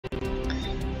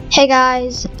Hey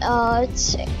guys,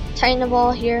 it's TITAIN of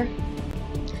ALL here.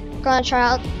 We're gonna try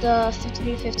out the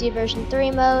 50v50 version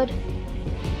 3 mode.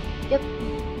 Yep,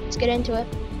 let's get into it.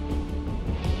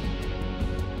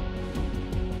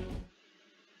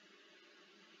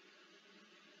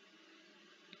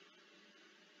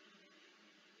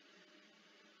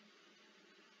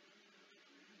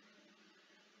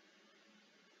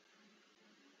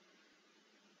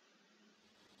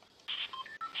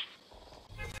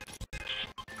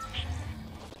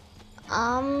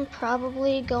 I'm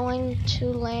probably going to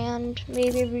land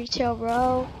maybe retail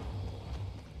row,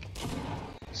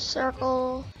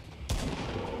 circle,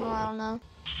 well, I don't know.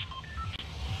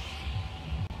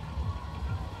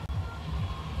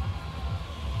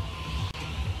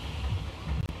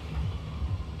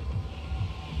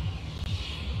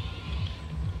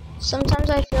 Sometimes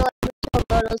I feel like retail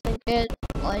row doesn't get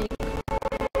like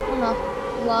enough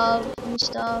love and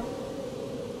stuff.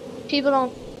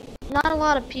 Not a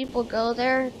lot of people go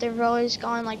there. They've always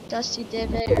gone like Dusty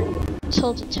Divot or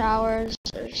Tilted Towers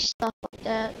or stuff like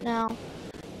that. Now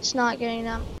it's not getting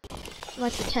that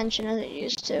much attention as it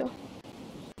used to.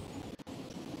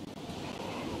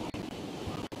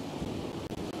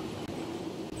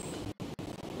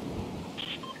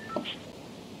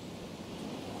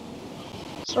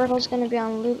 Circle's gonna be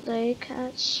on Loot Lake.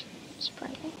 That's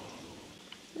surprising.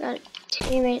 We got a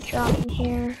teammate dropping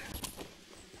here.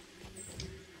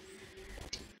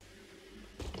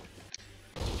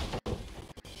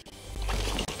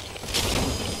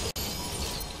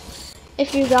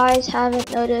 If you guys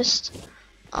haven't noticed,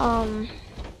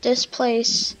 this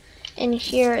place in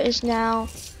here is now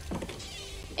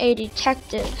a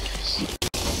detective's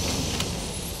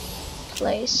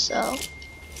place, so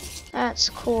that's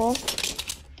cool.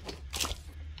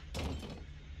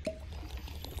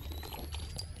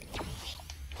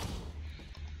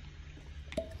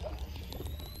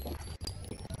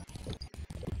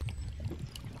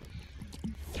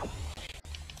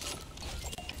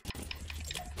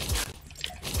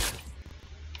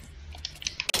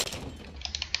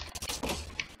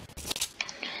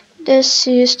 This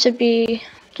used to be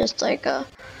just like a,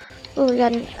 oh, we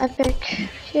got an epic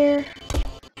here.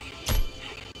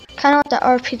 Kind of like the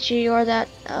RPG or that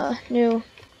new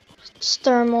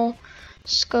thermal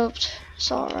scoped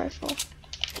assault rifle.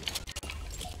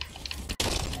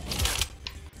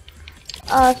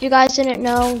 If you guys didn't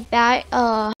know, that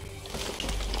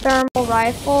thermal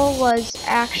rifle was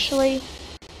actually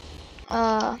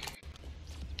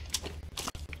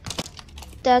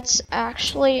that's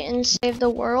actually in Save the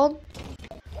World.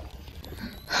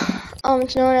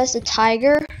 It's known as the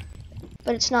Tiger,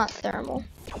 but it's not thermal.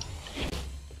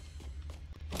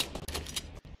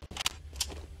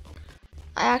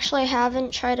 I actually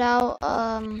haven't tried out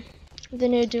the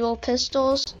new dual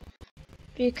pistols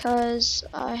because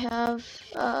I've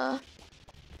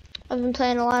been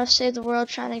playing a lot of Save the World,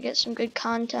 trying to get some good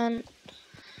content.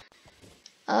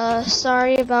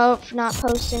 Sorry about not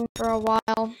posting for a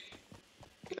while.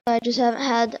 I just haven't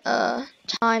had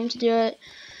time to do it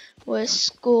with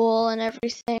school and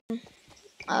everything.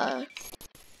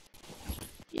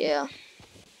 Yeah.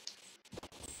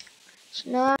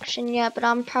 So no action yet, but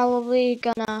I'm probably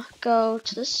gonna go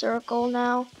to the circle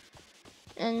now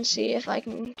and see if I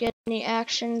can get any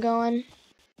action going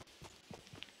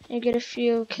and get a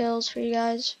few kills for you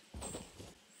guys.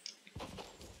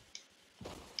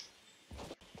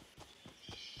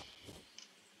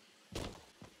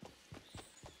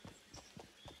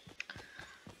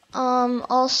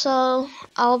 Also,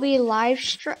 I'll be live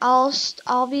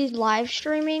streaming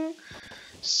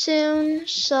soon,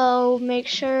 so make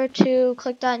sure to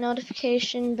click that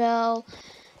notification bell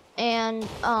and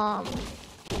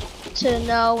to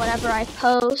know whenever I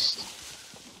post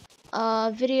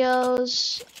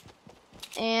videos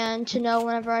and to know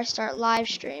whenever I start live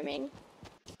streaming.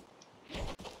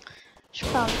 Should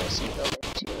probably get some building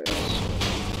tours.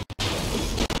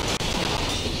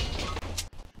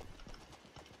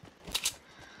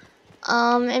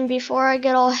 And before I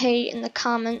get all hate in the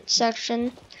comment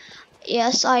section,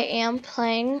 yes, I am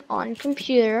playing on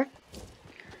computer,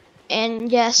 and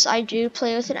yes, I do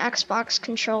play with an Xbox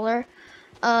controller.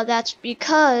 That's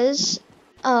because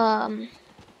I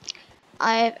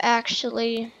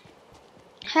actually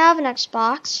have an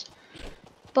Xbox,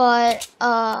 but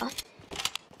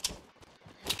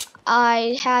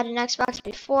I had an Xbox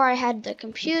before I had the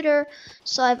computer,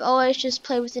 so I've always just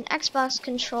played with an Xbox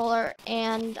controller,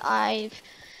 and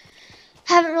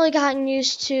haven't really gotten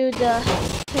used to the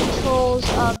controls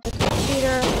of the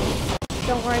computer.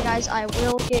 Don't worry guys, I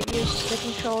will get used to the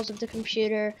controls of the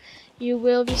computer. You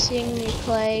will be seeing me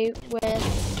play with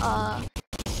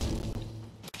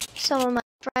some of my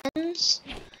friends,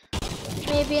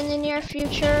 maybe in the near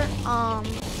future.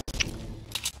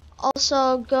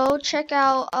 Also, go check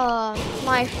out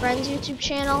my friend's YouTube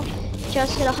channel.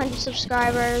 Just hit 100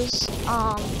 subscribers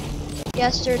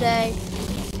yesterday.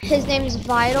 His name is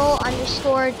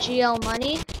Vital_GL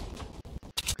Money.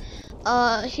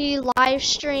 He live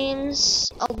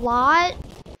streams a lot,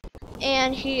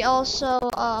 and he also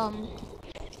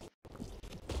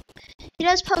he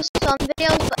does post some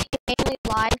videos, but he mainly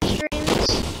live streams.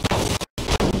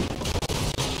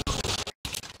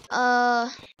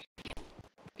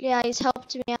 Yeah, he's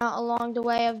helped me out along the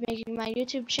way of making my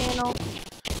YouTube channel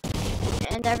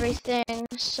and everything.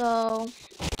 So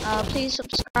please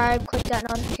subscribe, click that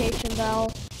notification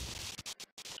bell,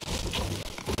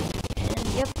 and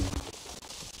yep.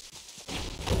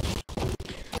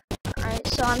 Alright,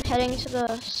 so I'm heading to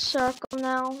the circle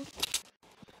now.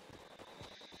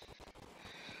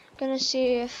 Gonna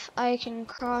see if I can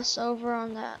cross over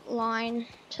on that line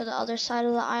to the other side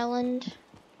of the island.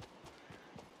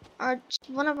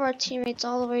 One of our teammates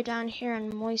all the way down here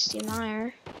in Moisty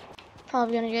Mire.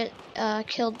 Probably gonna get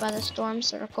killed by the storm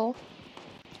circle.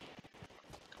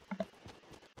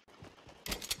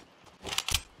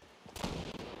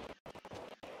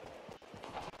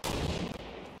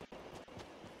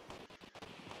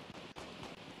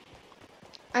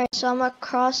 Alright, so I'm gonna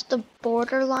cross the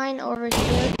borderline over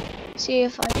here. See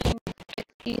if I can get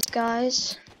these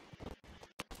guys.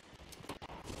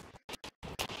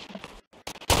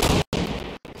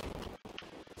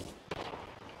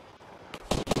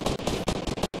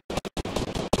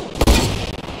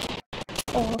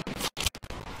 Oh.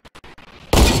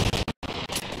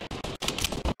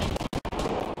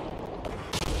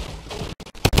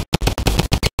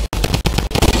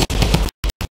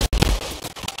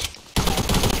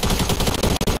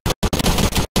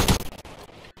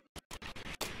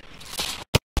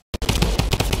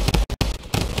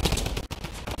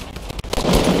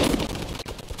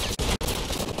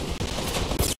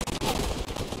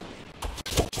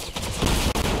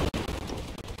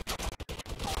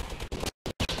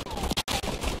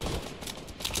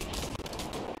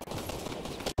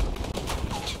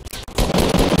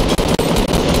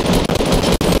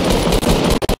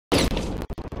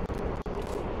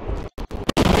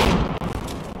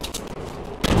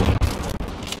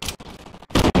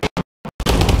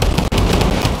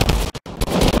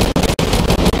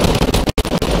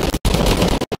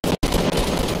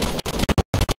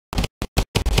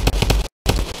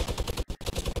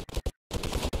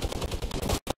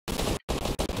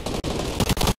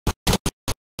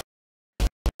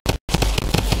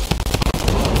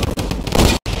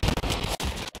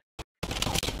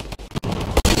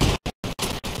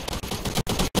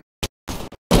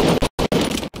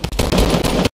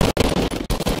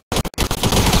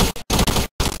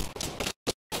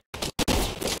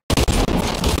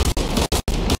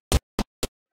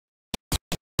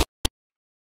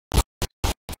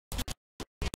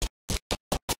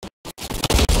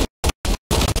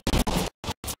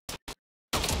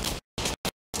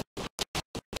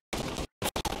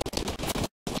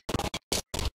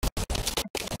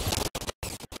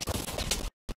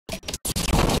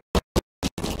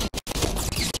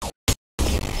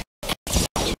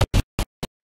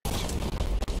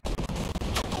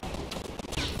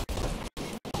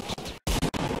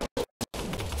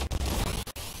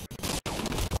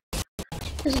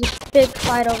 This is a big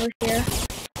fight over here.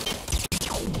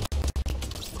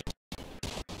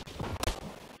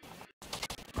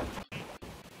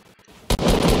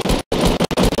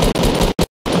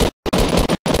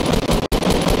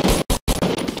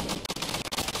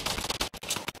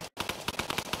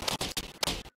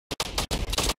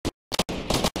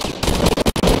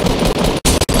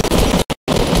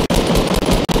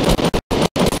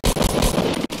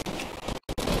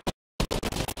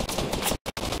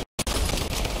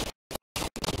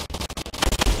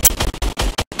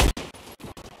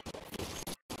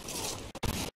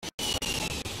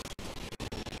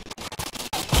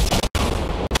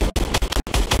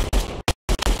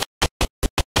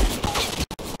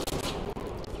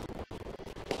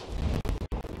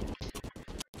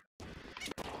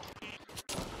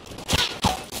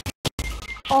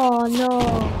 Oh no.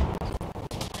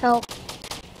 Help.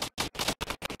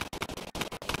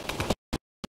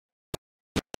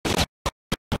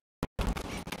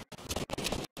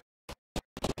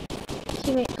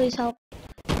 Teammate, please help.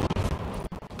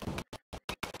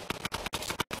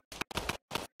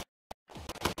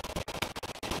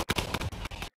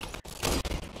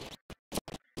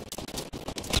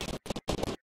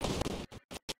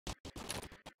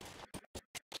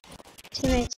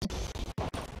 Teammates.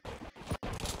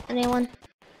 Anyone?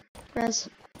 Res.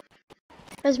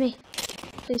 Res me.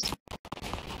 Please.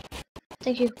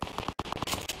 Thank you.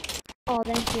 Oh,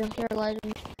 thank you. You're a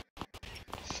legend.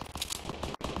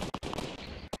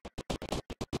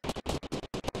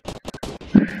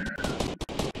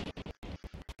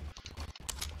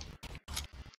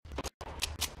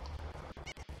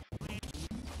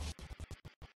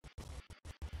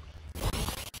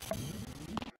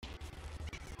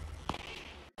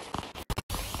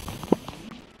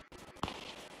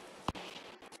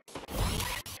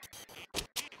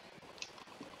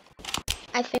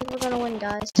 I think we're gonna win,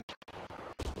 guys.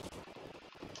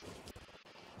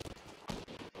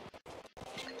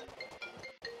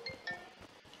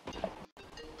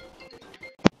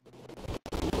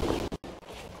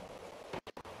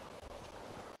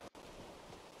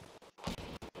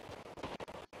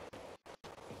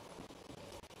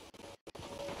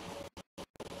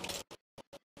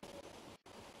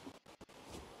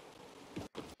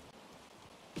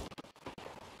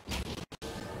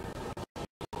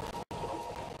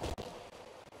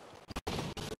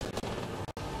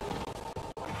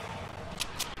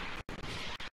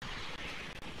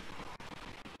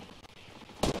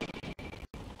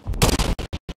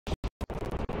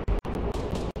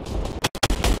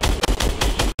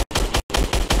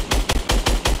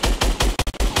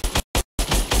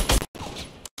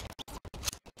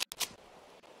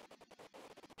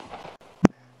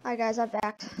 Alright guys, I'm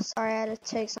back. Sorry, I had to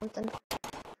take something.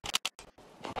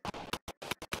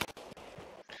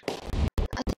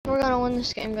 I think we're gonna win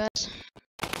this game, guys.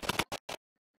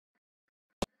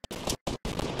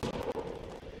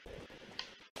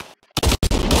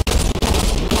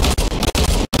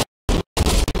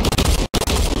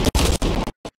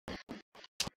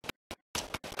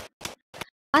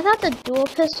 I thought the dual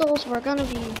pistols were gonna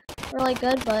be really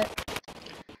good, but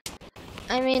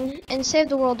I mean, in Save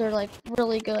the World they're like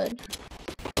really good.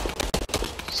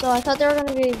 So I thought they were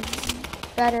gonna be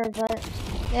better, but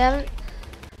they haven't.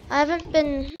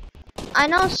 I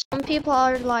know some people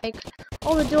are like,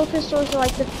 oh, the dual pistols are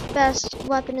like the best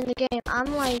weapon in the game.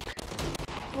 I'm like,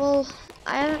 well,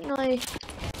 I haven't really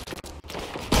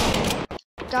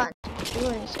gotten to do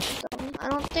anything with them. I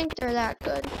don't think they're that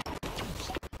good.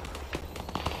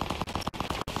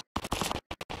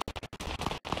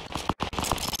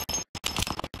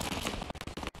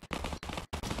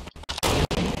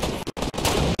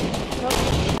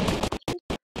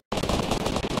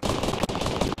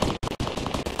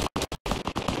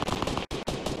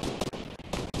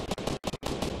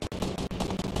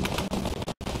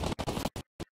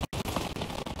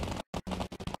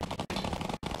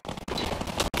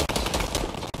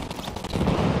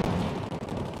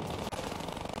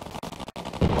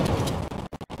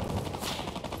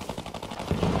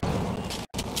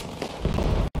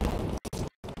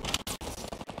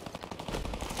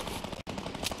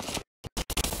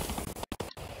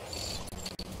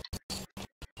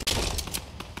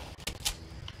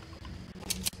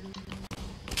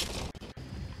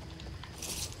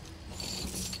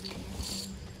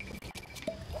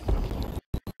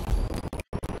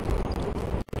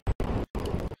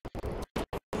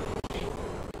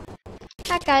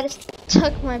 That guy just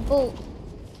took my bolt.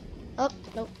 Oh,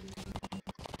 nope.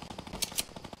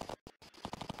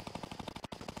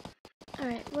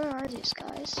 Alright, where are these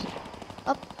guys?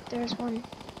 Oh, there's one.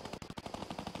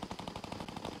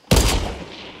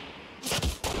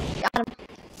 Got him.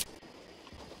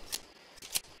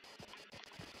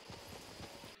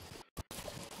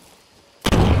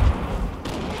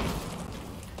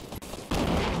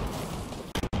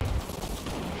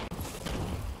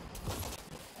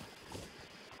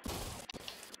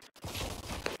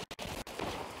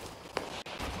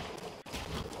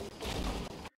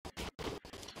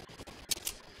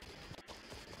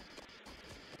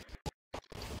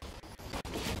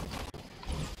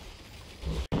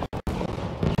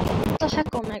 What the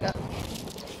heck, Omega?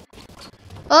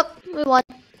 Oh, we won.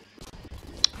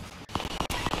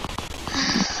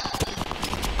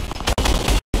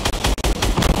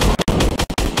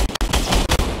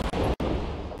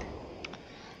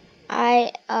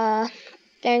 I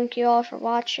thank you all for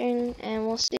watching, and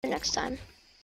we'll see you next time.